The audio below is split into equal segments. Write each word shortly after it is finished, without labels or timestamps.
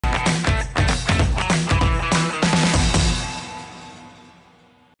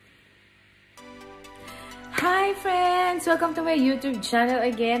friends! Welcome to my YouTube channel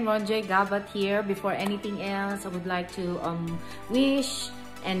again. Rongei here. Before anything else, I would like to wish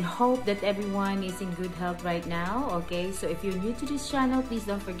and hope that everyone is in good health right now. Okay, so if you're new to this channel, please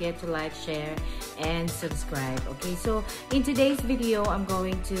don't forget to like, share, and subscribe. Okay, so in today's video, I'm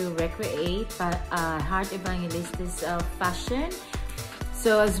going to recreate Heart Evangelista's fashion.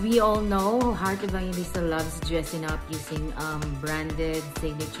 So as we all know, Heart Evangelista loves dressing up using branded,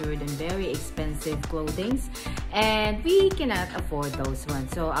 signatured, and very expensive clothing, and we cannot afford those ones.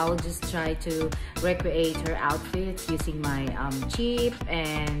 So I will just try to recreate her outfits using my cheap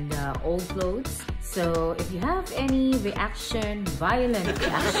and old clothes. So if you have any reaction, violent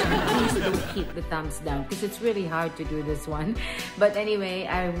reaction, please don't hit the thumbs down because it's really hard to do this one. But anyway,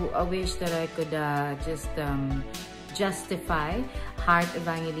 I wish that I could just justify Heart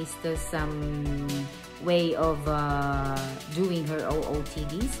Evangelista's way of doing her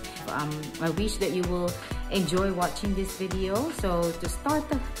OOTDs. I wish that you will enjoy watching this video. So to start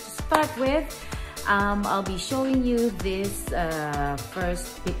with, I'll be showing you this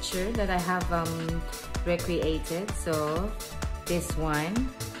first picture that I have recreated. So this one.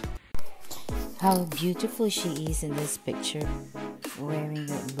 How beautiful she is in this picture, wearing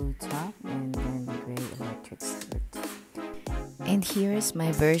a blue top and then the gray electric skirt. And here's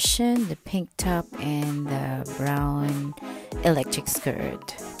my version, the pink top and the brown electric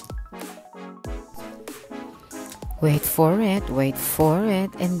skirt. Wait for it,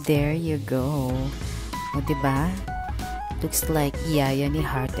 and there you go. O, diba? Looks like yaya ni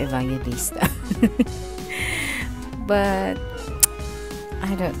Heart Evangelista. But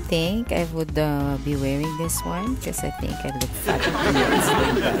I don't think I would be wearing this one because I think I look fat.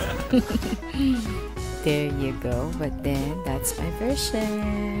 There you go. But then that's my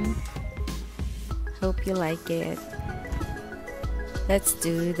version. Hope you like it. Let's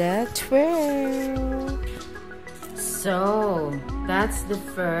do the twirl. So that's the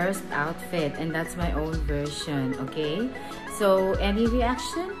first outfit and that's my own version. Okay, so any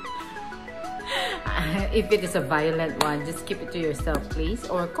reaction? If it is a violent one, just keep it to yourself, please,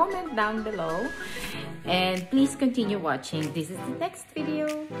 or comment down below. And please continue watching. This is the next video.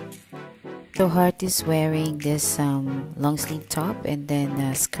 So Heart is wearing this long sleeve top and then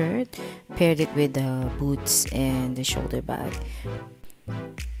a skirt, paired it with the boots and the shoulder bag.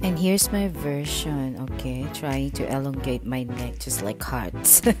 And here's my version, okay, trying to elongate my neck just like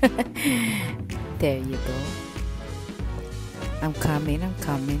Heart's. There you go. I'm coming.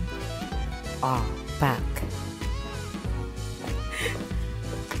 Ah, back.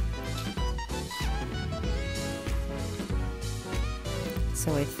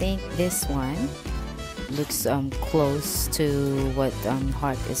 So I think this one looks close to what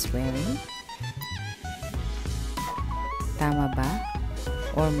Heart is wearing. Tama ba?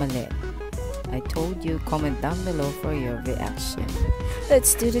 Or mali? I told you, comment down below for your reaction.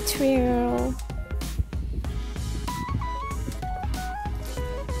 Let's do the twirl.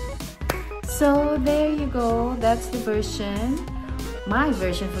 So there you go. That's the version. My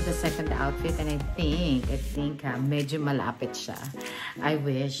version for the second outfit, and I think medyo malapit siya. I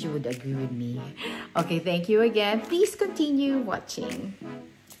wish you would agree with me. Okay, thank you again. Please continue watching.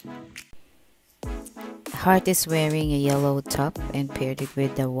 Heart is wearing a yellow top and paired it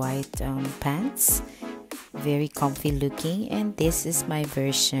with the white pants. Very comfy looking, and this is my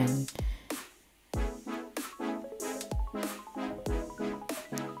version.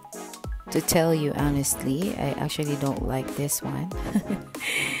 To tell you honestly, I actually don't like this one.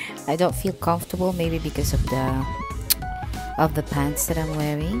 I don't feel comfortable, maybe because of the pants that I'm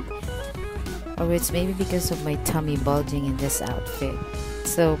wearing, or it's maybe because of my tummy bulging in this outfit.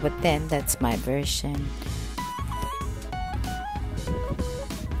 So, but then that's my version.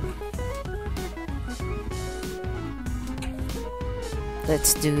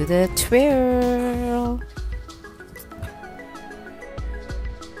 Let's do the twirl.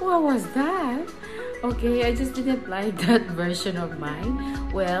 What was that? Okay, I just didn't like that version of mine.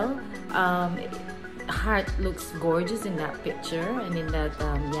 Well, Heart looks gorgeous in that picture and in that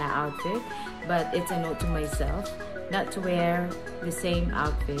outfit, but it's a note to myself not to wear the same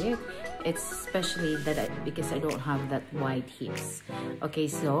outfit. It's especially that because I don't have that wide hips. Okay,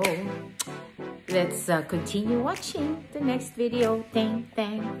 so let's continue watching the next video. Thank.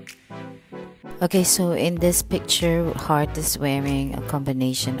 Okay, so in this picture, Heart is wearing a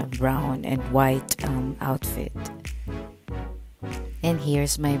combination of brown and white outfit. And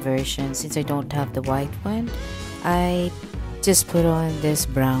here's my version. Since I don't have the white one, I just put on this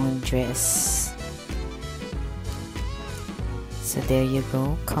brown dress. So there you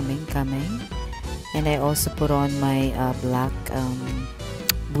go, coming. And I also put on my black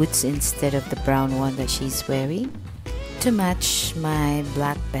boots instead of the brown one that she's wearing to match my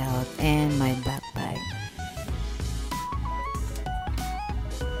black belt and my backpack.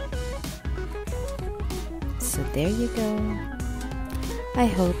 So there you go. I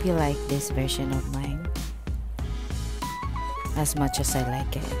hope you like this version of mine as much as I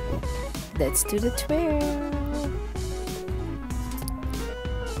like it. Let's do the twirl.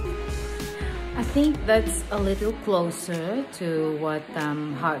 I think that's a little closer to what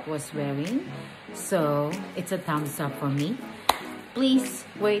Heart was wearing, so it's a thumbs up for me. Please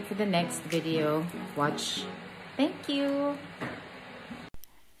wait for the next video. Watch. Thank you.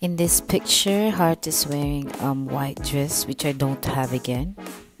 In this picture, Heart is wearing white dress, which I don't have again.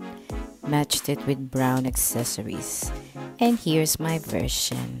 Matched it with brown accessories. And here's my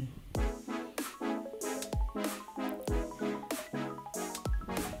version.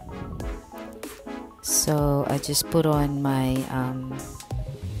 So I just put on my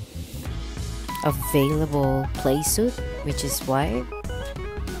available play suit, which is white,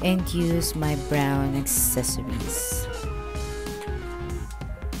 and use my brown accessories.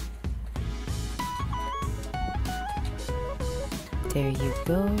 There you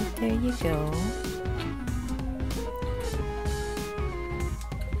go, there you go.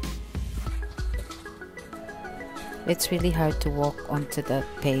 It's really hard to walk onto the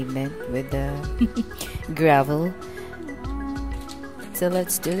pavement with the gravel. So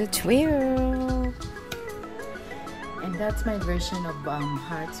let's do the twirl. And that's my version of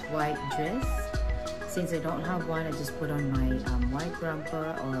Heart's white dress. Since I don't have one, I just put on my white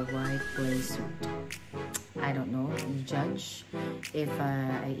romper or white play suit. I don't know, you judge if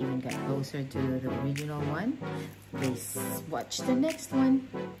I even get closer to the original one. Please watch the next one.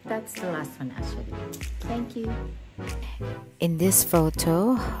 That's the last one actually. Thank you. In this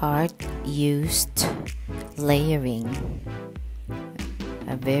photo, Heart used layering.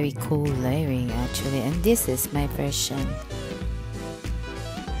 A very cool layering actually, and this is my version.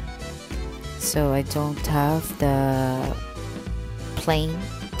 So I don't have the plain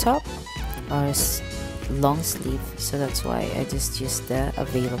top or long sleeve, so that's why I just used the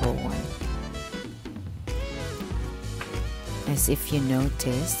available one. As if you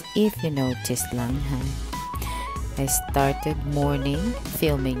noticed lang ha, I started morning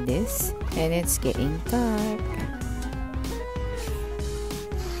filming this and it's getting dark.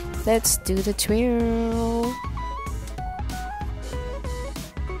 Let's do the twirl.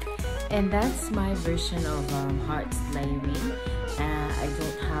 And that's my version of Heart's layering. I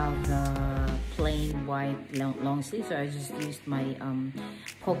don't have the plain white long sleeve, so I just used my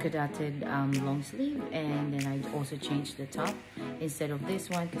polka dotted long sleeve, and then I also changed the top. Instead of this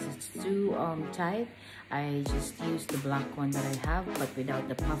one, because it's too tight, I just used the black one that I have, but without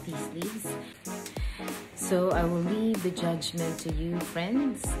the puffy sleeves. So I will leave the judgment to you,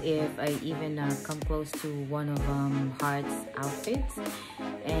 friends, if I even come close to one of Heart's outfits.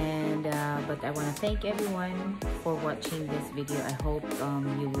 And but I want to thank everyone for watching this video. I hope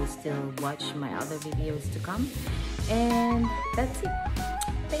you will still watch my other videos to come. And that's it.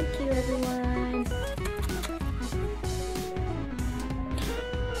 Thank you, everyone.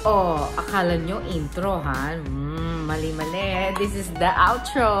 Oh, akala nyo intro, ha? Mali-mali. This is the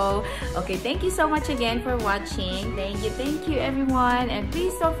outro. Okay, thank you so much again for watching. Thank you, everyone. And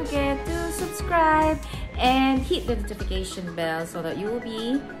please don't forget to subscribe and hit the notification bell so that you will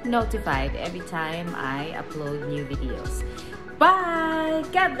be notified every time I upload new videos. Bye!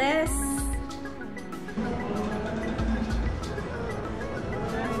 God bless!